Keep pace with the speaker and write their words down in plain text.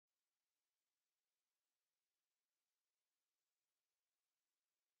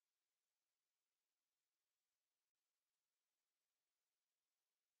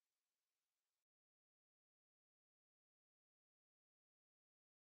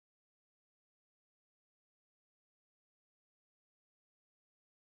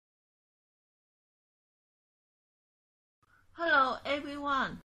Hello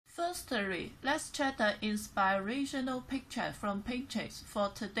everyone! Firstly, let's check the inspirational picture from Pinterest for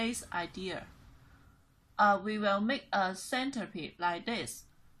today's idea. We will make a centerpiece like this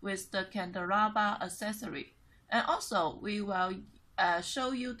with the candelabra accessory, and also we will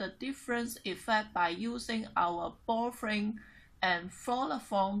show you the different effect by using our ball frame and floral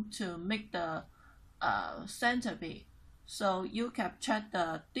foam to make the centerpiece, so you can check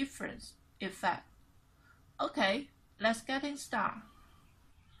the difference effect. Okay, let's get started.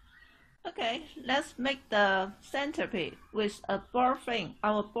 Okay, let's make the centerpiece with a ball frame,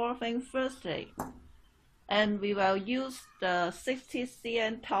 our ball frame firstly. And we will use the 60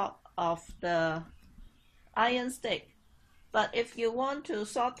 cm top of the iron stick. But if you want to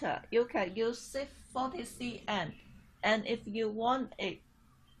shorter, you can use 40 cm. And if you want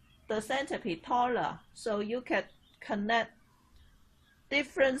the centerpiece taller, so you can connect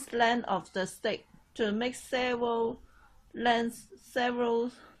different length of the stick to make several lengths, several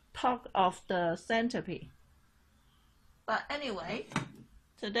top of the centerpiece. But anyway,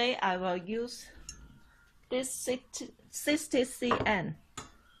 today I will use this 60 cm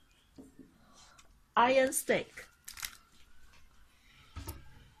iron stick.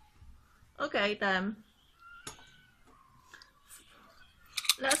 Okay, then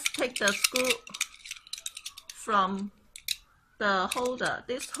let's take the screw from the holder.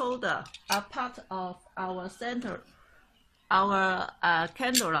 This holder are part of our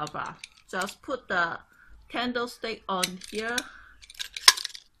candelabra. Just put the candlestick on here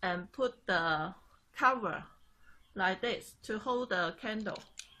and put the cover like this to hold the candle.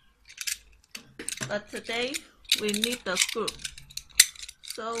 But today we need the screw,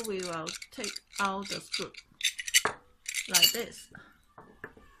 so we will take out the screw like this.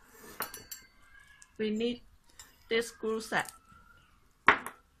 We need this screw set.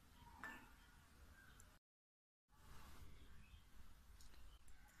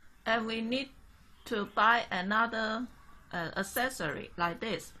 And we need to buy another accessory like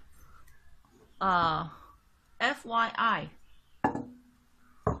this. FYI,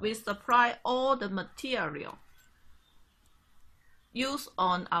 we supply all the material used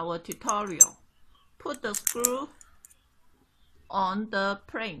on our tutorial. Put the screw on the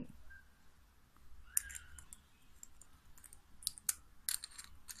plane.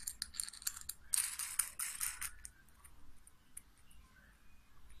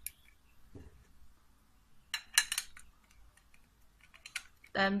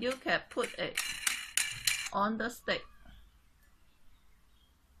 Then you can put it on the stick,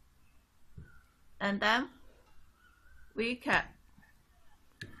 and then we can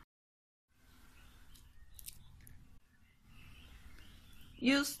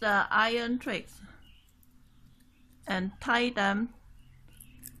use the iron tricks and tie them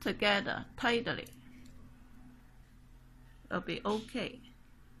together tightly. It'll be okay.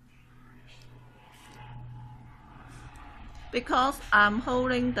 Because I'm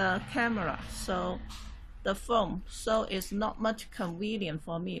holding the camera, so the phone, so it's not much convenient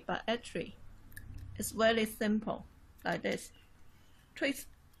for me, but actually it's very simple like this. Trick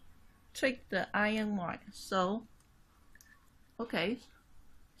the iron wire. So okay,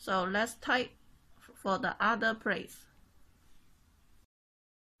 so let's tie for the other place.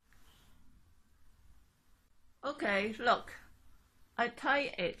 Okay, look, I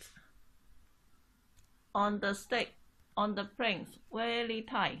tie it on the stick, on the plane, very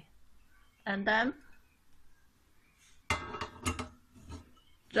tight, and then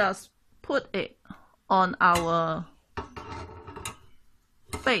just put it on our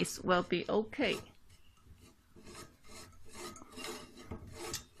base, will be okay.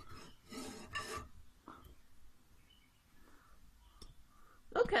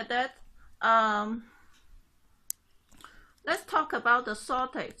 Look at that. Let's talk about the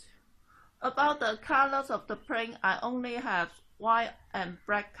shortage. About the colors of the plane, I only have white and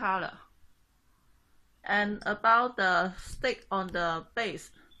black color. And about the stick on the base,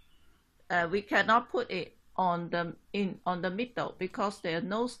 we cannot put it on the middle because there's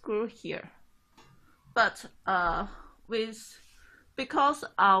no screw here. But because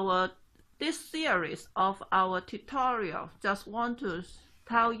this series of our tutorial just want to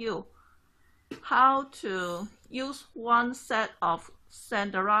tell you how to use one set of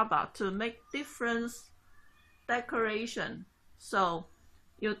candelabra to make different decoration, so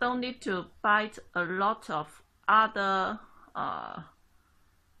you don't need to buy a lot of other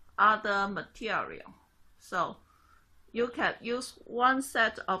material. So you can use one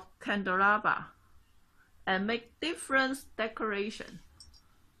set of candelabra and make different decoration.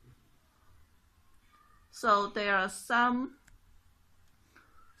 So there are some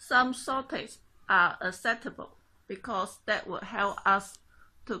shortage are acceptable because that will help us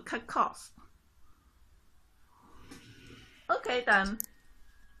to cut costs. Okay then.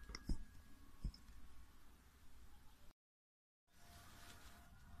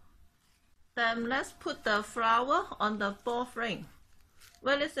 Then let's put the flower on the ball frame.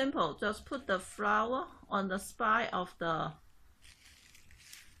 Very simple, just put the flower on the spine of the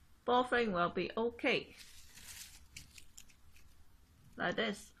ball frame will be okay. Like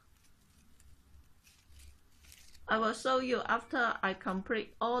this. I will show you after I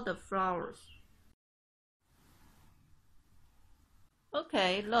complete all the flowers.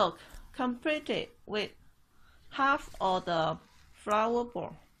 Okay, look, completed with half of the flower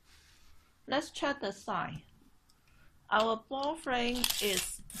ball. Let's check the size. Our ball frame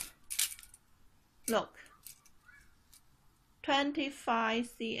is, look, 25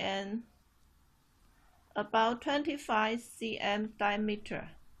 cm, about 25 cm diameter.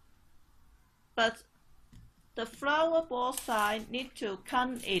 But the flower ball side need to cut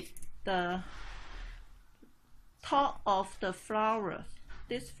it the top of the flowers.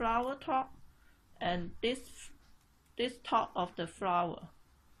 This flower top and this top of the flower.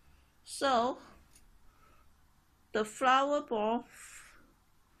 So the flower ball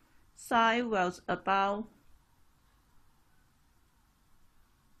side was about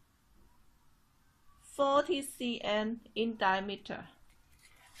 40 cm in diameter.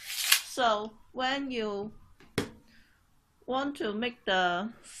 So when you want to make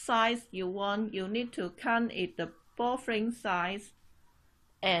the size you want, you need to cut it the ball frame size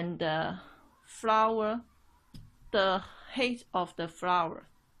and the flower, the height of the flower.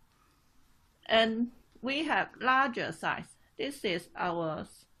 And we have larger size. This is our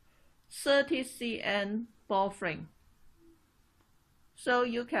 30 cm ball frame. So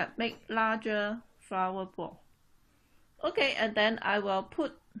you can make larger flower ball. Okay, and then I will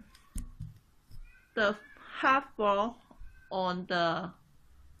put the half ball on the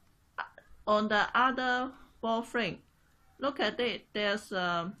other ball frame. Look at it, there's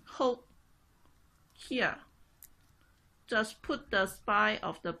a hook here. Just put the spine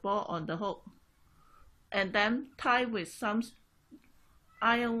of the ball on the hook and then tie with some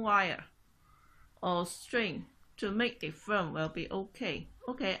iron wire or string to make it firm will be okay.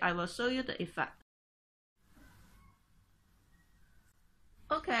 Okay, I will show you the effect.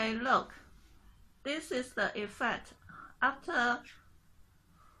 Okay, look, this is the effect after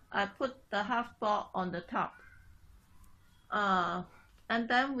I put the half ball on the top. And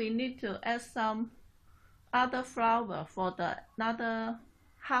then we need to add some other flower for the another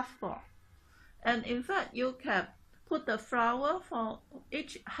half ball. And in fact, you can put the flower for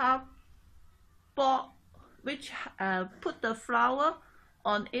each half ball, put the flower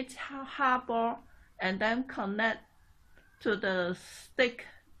on each half ball and then connect to the stick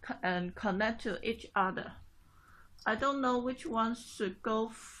and connect to each other. I don't know which one should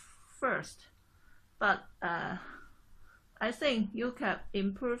go first, but I think you can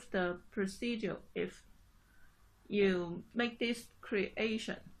improve the procedure if you make this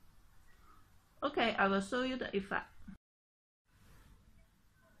creation. Okay, I will show you the effect.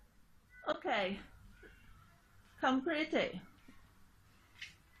 Okay, completed.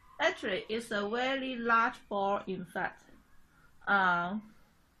 Actually, it's a very large ball in fact.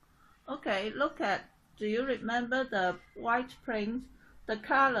 Okay, look at, do you remember the white print? The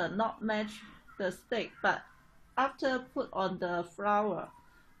color not match the stick, but after put on the flower,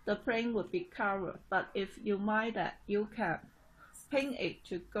 the print would be covered. But if you mind that, you can paint it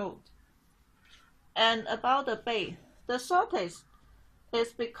to gold. And about the base, the shortage is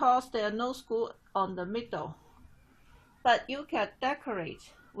because there are no screw on the middle. But you can decorate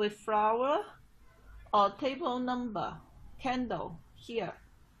with flower or table number candle here.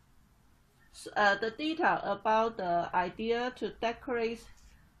 The detail about the idea to decorate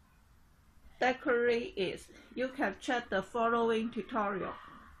is you can check the following tutorial.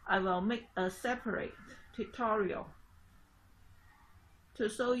 I will make a separate tutorial to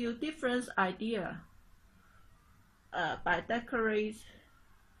show you different idea by decorate,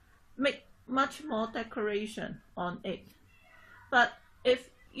 make much more decoration on it. But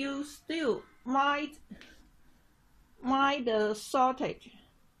if you still mind the shortage,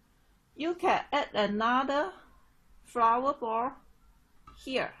 you can add another flower ball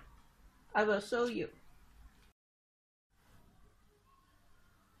here. I will show you.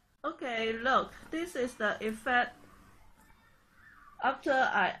 Okay, look, this is the effect after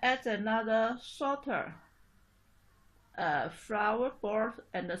I add another shorter flower ball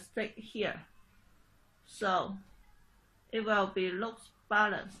and the stick here. So it will be looks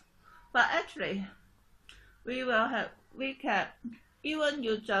balanced. But actually, we can even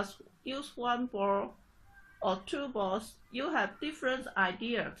you just use one ball or 2 balls, you have different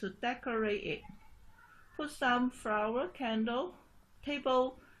idea to decorate it. Put some flower candle,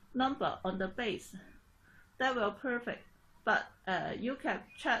 table number on the base. That will perfect. But you can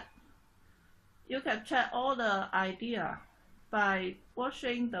check all the idea by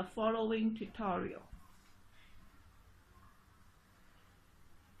watching the following tutorial.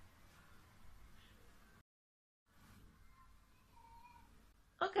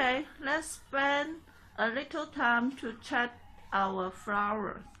 Okay, let's spend a little time to check our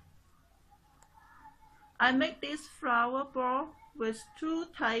flowers. I make this flower ball with 2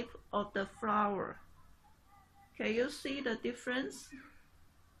 types of the flower. Can you see the difference?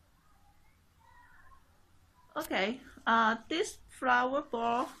 Okay, this flower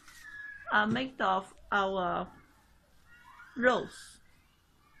ball are made of our rose,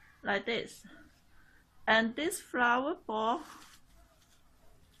 like this. And this flower ball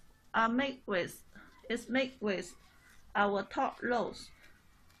is made with our top rose.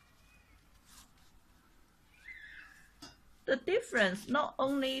 The difference not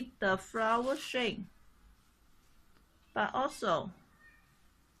only the flower shape, but also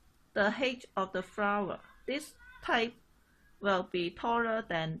the height of the flower. This type will be taller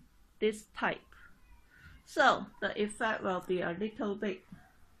than this type, so the effect will be a little bit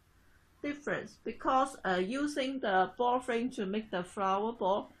different. Because using the ball frame to make the flower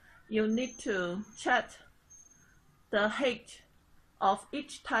ball, you need to check the height of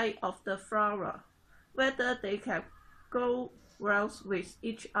each type of the flower, whether they can go well with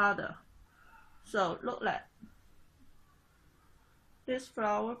each other. So look at this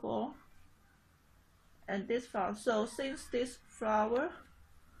flower ball and this flower. So since this flower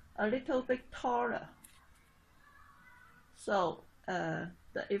a little bit taller, so the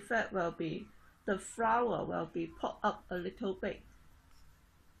effect will be the flower will be put up a little bit.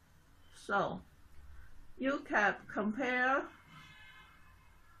 So you can compare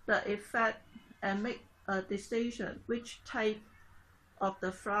the effect and make a decision which type of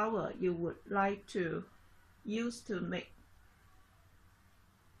the flower you would like to use to make.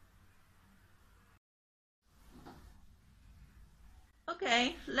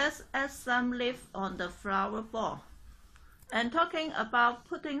 Okay, let's add some leaf on the flower ball. And talking about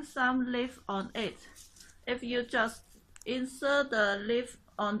putting some leaf on it, if you just insert the leaf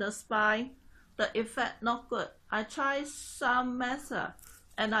on the spine, the effect not good. I tried some method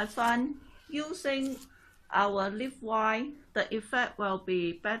and I find using our leaf wire, the effect will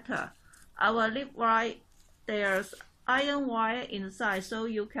be better. Our leaf wire, there's iron wire inside, so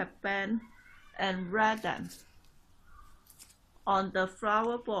you can bend and wrap them on the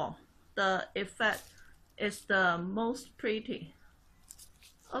flower ball. The effect is the most pretty.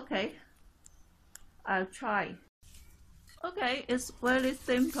 Okay, I'll try. Okay, it's very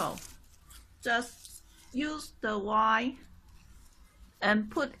simple. Just use the wire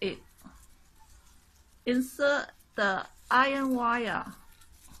and put it. Insert the iron wire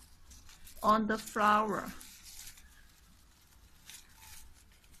on the flower.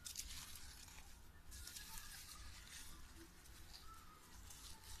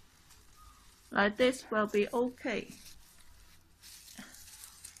 Like this will be okay.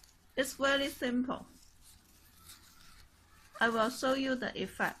 It's very simple. I will show you the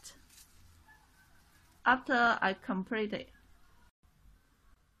effect after I complete it.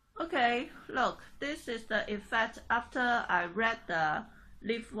 Okay, look, this is the effect after I wrap the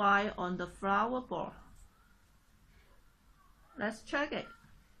leaf wire on the flower ball. Let's check it.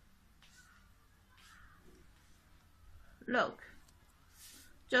 Look,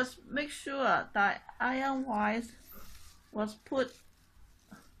 just make sure that iron wire was put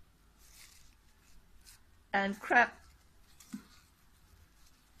and cracked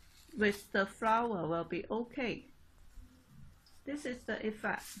with the flower will be okay. This is the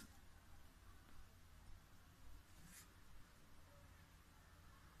effect.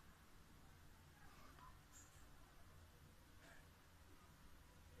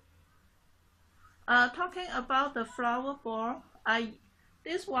 Talking about the flower ball,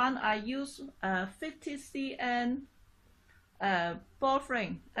 this one I use 50 cm ball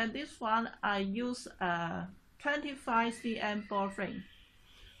frame, and this one I use 25 cm ball frame,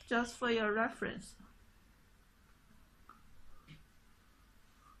 just for your reference.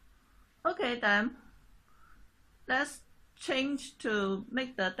 Okay then, let's change to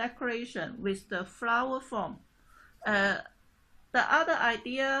make the decoration with the flower form. The other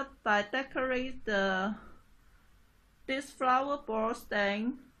idea by decorate this flower ball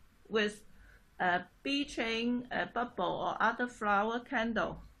stand with a bee chain, a bubble, or other flower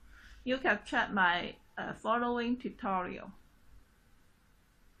candle. You can check my following tutorial.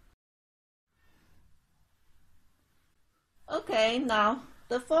 Okay, now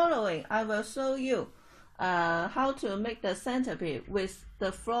the following I will show you how to make the centerpiece with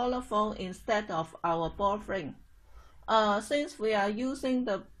the floral foam instead of our ball frame. Since we are using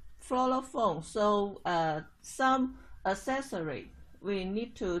the floral foam, so some accessory we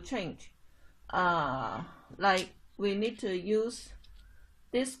need to change. Like we need to use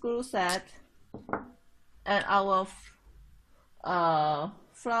this screw set and our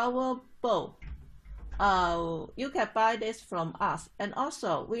flower bowl. You can buy this from us, and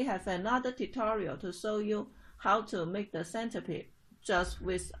also we have another tutorial to show you how to make the centerpiece just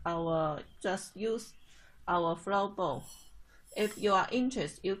use our flower bowl. If you are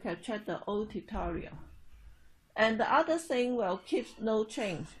interested, you can check the old tutorial. And the other thing will keep no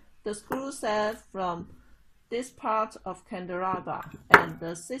change. The screw set from this part of Candelabra and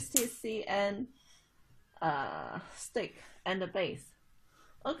the 60 cm stick and the base.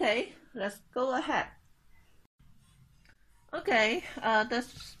 Okay, let's go ahead. Okay, the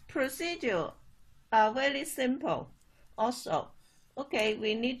procedure are very simple. Also, okay,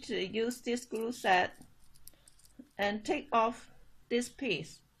 we need to use this screw set and take off this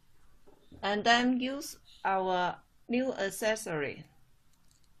piece, and then use our new accessory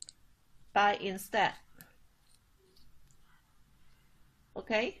by instead.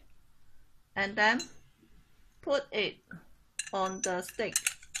 Okay, and then put it on the stick.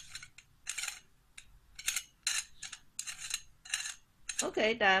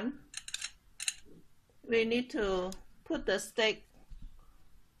 Okay, then we need to put the stick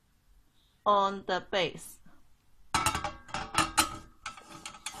on the base.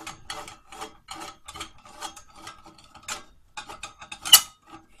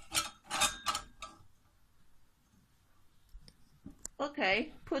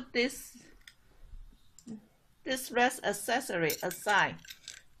 Okay, put this rest accessory aside.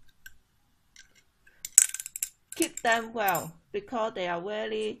 Keep them well because they are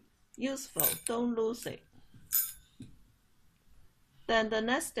very useful. Don't lose it. Then the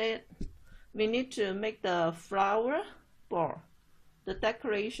next step, we need to make the flower ball, the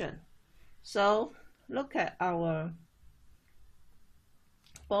decoration. So look at our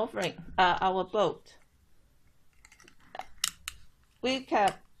ball frame, our boat. We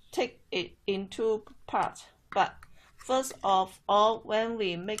can take it in two parts, but first of all, when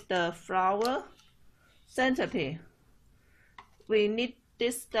we make the flower centerpiece, we need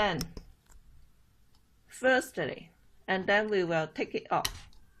this stand firstly, and then we will take it off.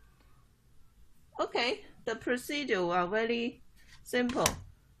 Okay, the procedure are very simple.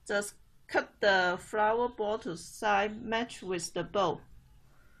 Just cut the flower ball to size match with the bow.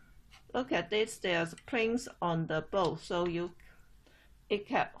 Look at this, there's prints on the bow, so it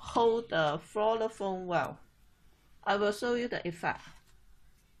can hold the floral foam well. I will show you the effect.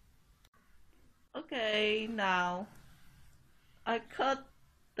 Okay, now I cut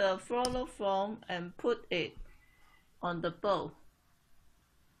the floral foam and put it on the bowl.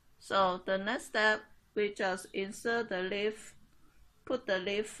 So the next step, we just insert the leaf, put the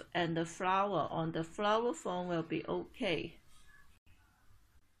leaf and the flower on the flower foam will be okay.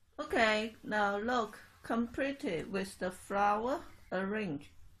 Okay, now look, completed with the flower arranged.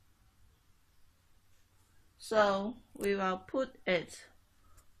 So we will put it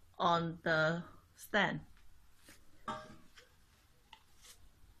on the stand.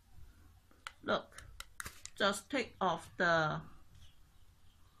 Look, just take off the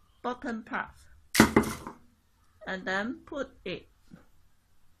bottom part and then put it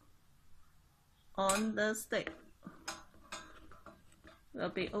on the stick. Will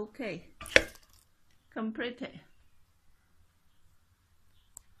be okay. Completed.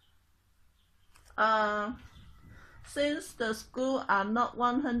 Since the screws are not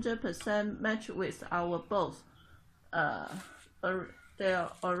 100% matched with our bolts, they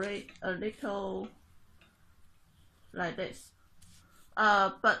are already a little like this.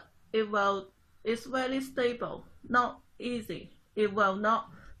 But it's very stable, not easy. It will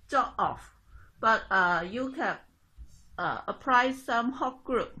not drop off. But you can apply some hot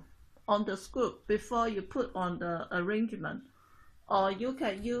glue on the screw before you put on the arrangement, or you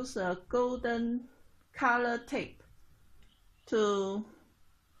can use a golden color tape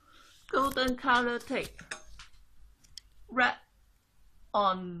wrap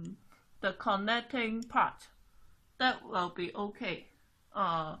on the connecting part. That will be okay.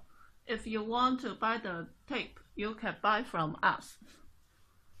 If you want to buy the tape, you can buy from us.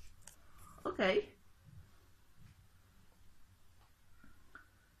 Okay.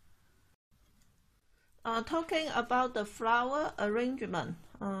 Talking about the flower arrangement,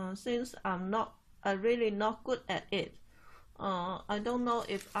 since I'm really not good at it, I don't know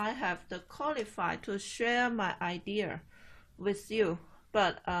if I have the qualified to share my idea. with you,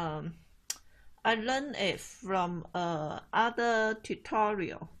 but I learned it from other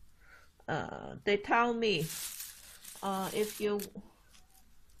tutorial. They tell me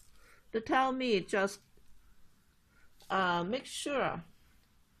just make sure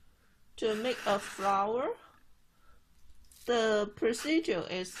to make a flower. The procedure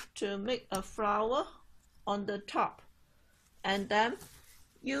is to make a flower on the top and then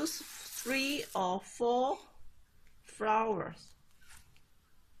use 3 or 4 flowers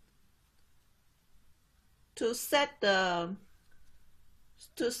to set the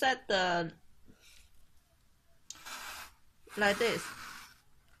like this,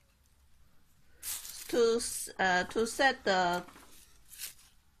 to set the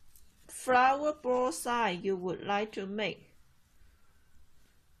flower ball size you would like to make,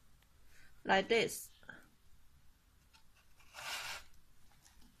 like this.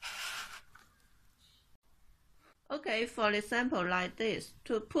 Okay, for example, like this,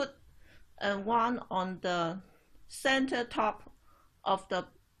 to put one on the center top of the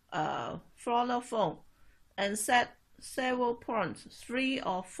floral foam and set several points, 3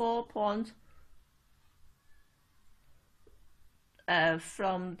 or 4 points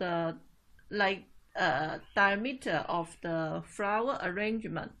from the diameter of the flower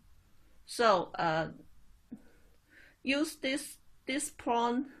arrangement. So use this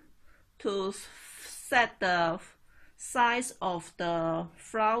point to set the size of the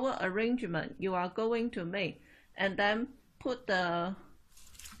flower arrangement you are going to make, and then put the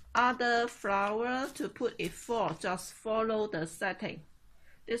other flower to put it for. Just follow the setting.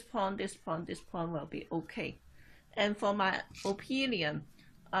 This point, this point, this point will be okay. And for my opinion,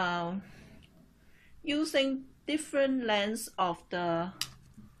 using different lengths of the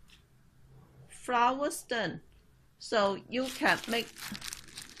flower stem, so you can make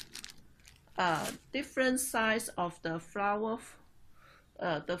different size of the flower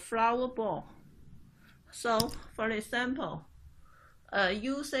ball. So for example, I'm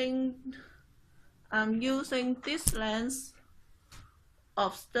using this length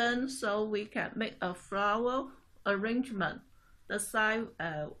of stem, so we can make a flower arrangement. The size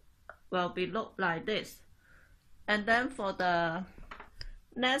will be look like this. And then for the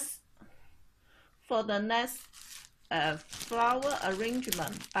next flower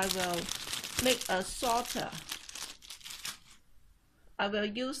arrangement, I will make a shorter. I will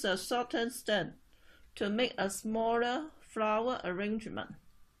use a shorter stem to make a smaller flower arrangement.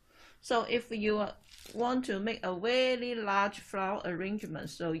 So if you want to make a very large flower arrangement,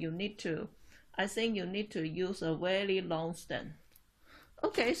 so I think you need to use a very long stem.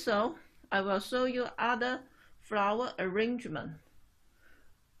 Okay, so I will show you other flower arrangement.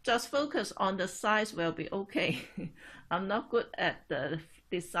 Just focus on the size will be okay. I'm not good at the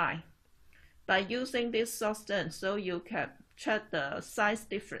design. By using this short stem, so you can check the size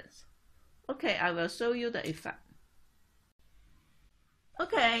difference. Okay, I will show you the effect.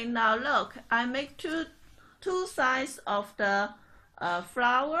 Okay, now look, I make two sides of the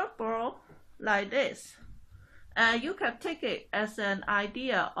flower ball like this. You can take it as an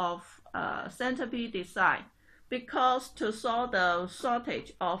idea of centerpiece design, because to solve the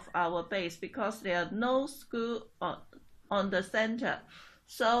shortage of our base, because there are no screw on the center,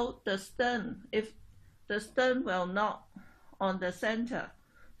 so the stem, if the stem will not on the center,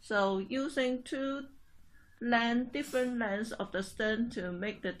 so using different lengths of the stem to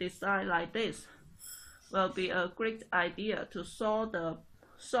make the design like this will be a great idea to solve the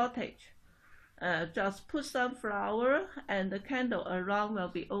shortage. Just put some flower and the candle around will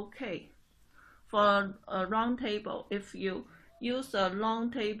be okay. For a round table, if you use a long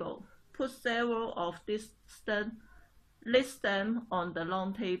table, put several of this stem, list them on the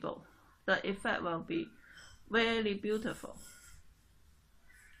long table. The effect will be very beautiful.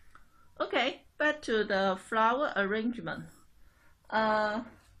 Okay, back to the flower arrangement.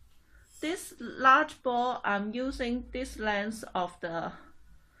 This large ball, I'm using this length of the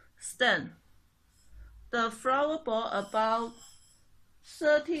stem. The flower ball about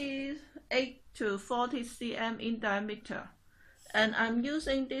 38 to 40 cm in diameter, and I'm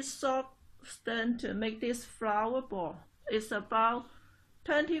using this short stem to make this flower ball. It's about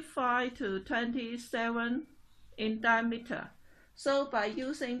 25 to 27 in diameter. So by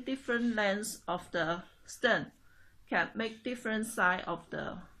using different lengths of the stem, can make different size of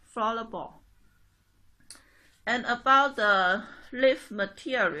the flower ball. And about the leaf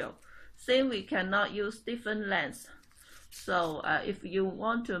material, since we cannot use different lengths, so if you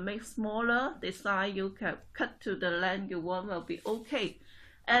want to make smaller design, you can cut to the length you want will be okay.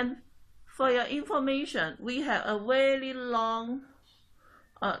 And for your information, we have a very long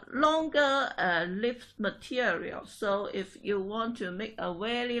longer leaf material. So if you want to make a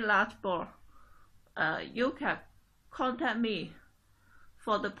very large ball, you can contact me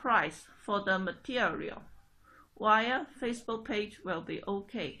for the price for the material. Via Facebook page will be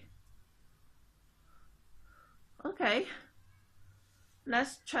okay. Okay,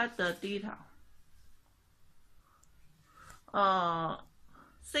 let's check the detail.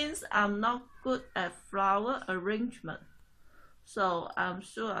 Since I'm not good at flower arrangement, so I'm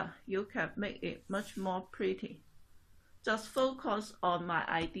sure you can make it much more pretty. Just focus on my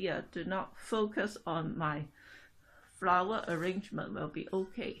idea. Do not focus on my flower arrangement will be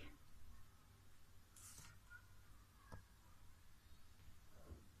okay.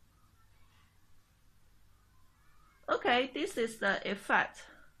 Okay, this is the effect.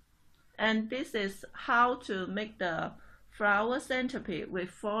 And this is how to make the flower centerpiece with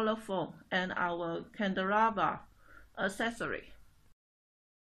floral foam and our candelabra accessory.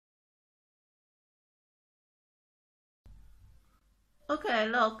 Okay,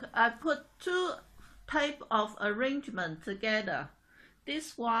 look, I put two type of arrangement together.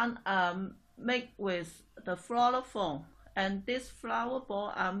 This one made with the floral foam, and this flower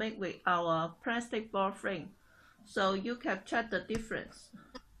ball are made with our plastic ball frame. So you can check the difference.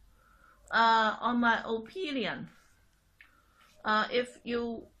 On my opinion, if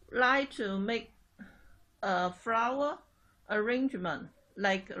you like to make a flower arrangement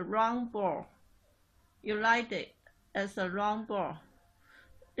like a round ball, you like it as a round ball,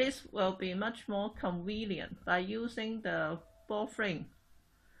 this will be much more convenient by using the ball frame.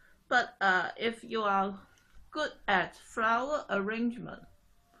 But if you are good at flower arrangement,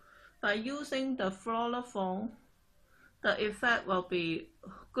 by using the floral foam, the effect will be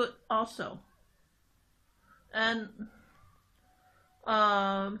good also. And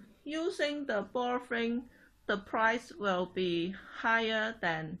using the ball frame, the price will be higher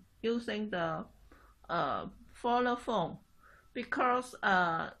than using the floral foam, because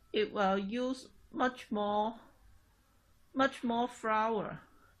it will use much more flower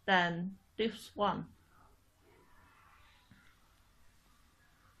than this one.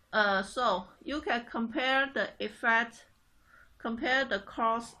 So you can compare the effect, compare the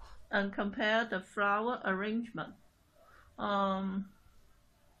cost, and compare the flower arrangement.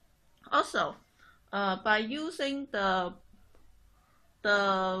 Also, by using the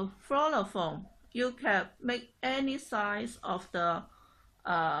floral foam, you can make any size of the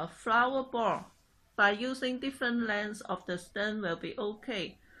flower ball. By using different lengths of the stem will be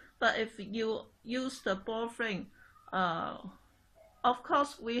okay. But if you use the ball frame, of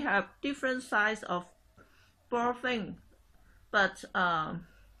course we have different size of ball frame, but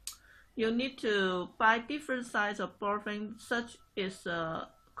you need to buy different size of ball frame. Such is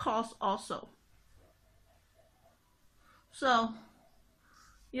cost also. So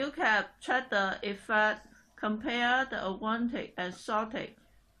you can check the effect, compare the advantage and shortage,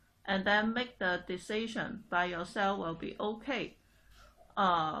 and then make the decision by yourself will be okay.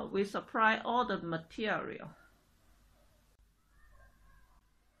 We supply all the material.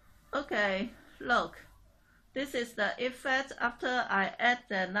 Okay, look, this is the effect after I add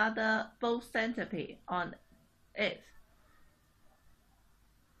another bow centerpiece on it.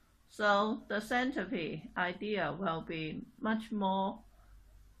 So the centerpiece idea will be much more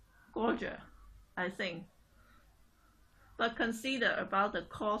gorgeous, I think. But consider about the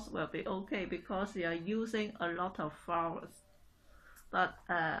cost will be okay, because we are using a lot of flowers. But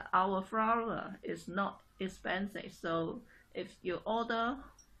our flower is not expensive, so if you order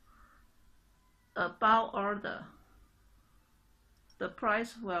a bulk order, the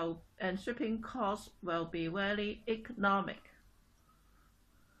price will and shipping cost will be very economic.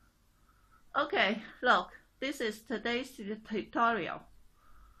 Okay, look, this is today's tutorial.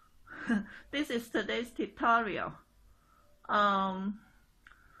 This is today's tutorial. For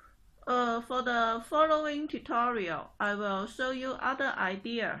the following tutorial, I will show you other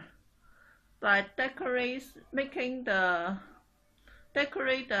idea by decorate the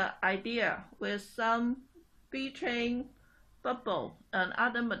idea with some B-chain, bubble, and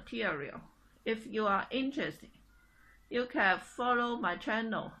other material. If you are interested, you can follow my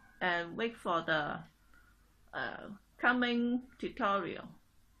channel and wait for the coming tutorial.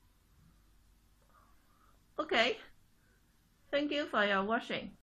 Okay, thank you for your watching.